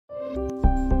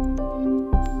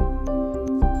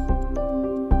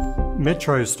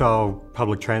Metro-style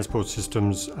public transport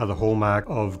systems are the hallmark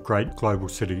of great global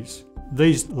cities.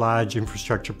 These large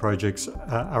infrastructure projects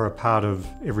are a part of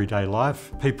everyday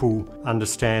life. People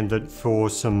understand that for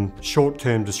some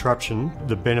short-term disruption,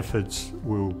 the benefits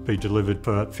will be delivered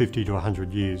for 50 to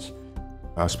 100 years.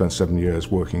 I spent 7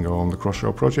 years working on the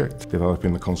Crossrail project,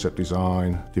 developing the concept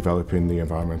design, developing the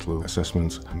environmental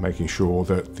assessment, and making sure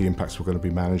that the impacts were going to be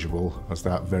manageable as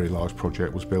that very large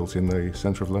project was built in the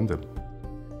centre of London.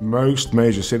 Most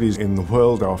major cities in the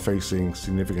world are facing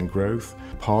significant growth.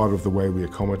 Part of the way we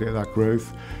accommodate that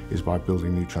growth is by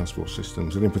building new transport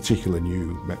systems, and in particular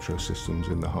new metro systems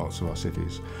in the hearts of our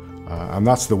cities. And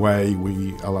that's the way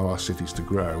we allow our cities to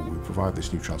grow. We provide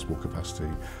this new transport capacity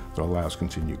that allows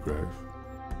continued growth.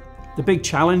 The big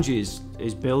challenge is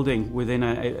building within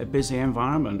a busy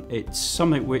environment. It's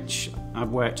something which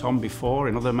I've worked on before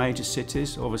in other major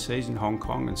cities overseas, in Hong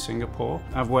Kong and Singapore.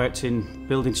 I've worked in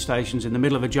building stations in the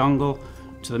middle of a jungle,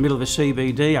 to the middle of the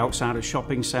CBD, outside of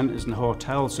shopping centres and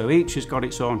hotels, so each has got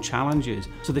its own challenges.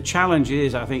 So the challenge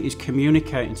is, I think, is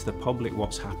communicating to the public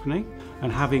what's happening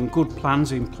and having good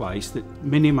plans in place that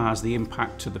minimise the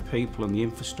impact to the people and the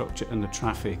infrastructure and the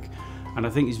traffic. And I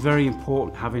think it's very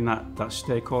important having that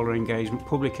stakeholder engagement,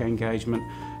 public engagement,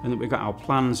 and that we've got our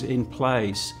plans in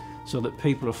place so that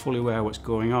people are fully aware of what's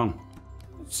going on.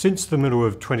 Since the middle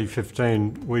of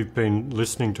 2015, we've been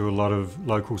listening to a lot of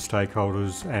local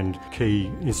stakeholders and key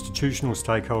institutional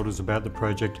stakeholders about the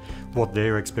project, what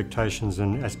their expectations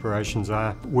and aspirations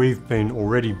are. We've been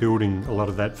already building a lot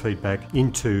of that feedback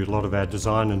into a lot of our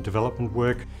design and development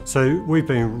work. So we've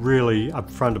been really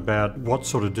upfront about what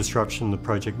sort of disruption the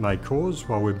project may cause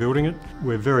while we're building it.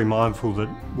 We're very mindful that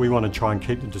we want to try and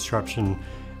keep the disruption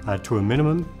to a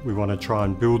minimum. We want to try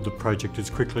and build the project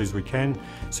as quickly as we can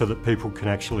so that people can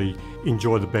actually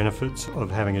enjoy the benefits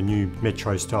of having a new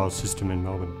metro-style system in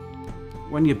Melbourne.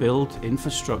 When you build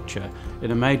infrastructure in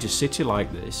a major city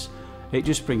like this, it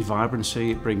just brings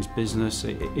vibrancy, it brings business,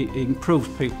 it improves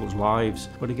people's lives.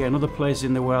 But again, other places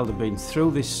in the world have been through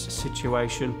this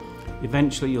situation.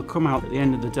 Eventually you'll come out at the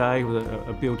end of the day with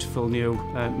a beautiful new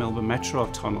Melbourne Metro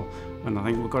tunnel, and I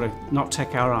think we've got to not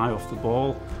take our eye off the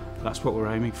ball. That's what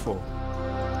we're aiming for.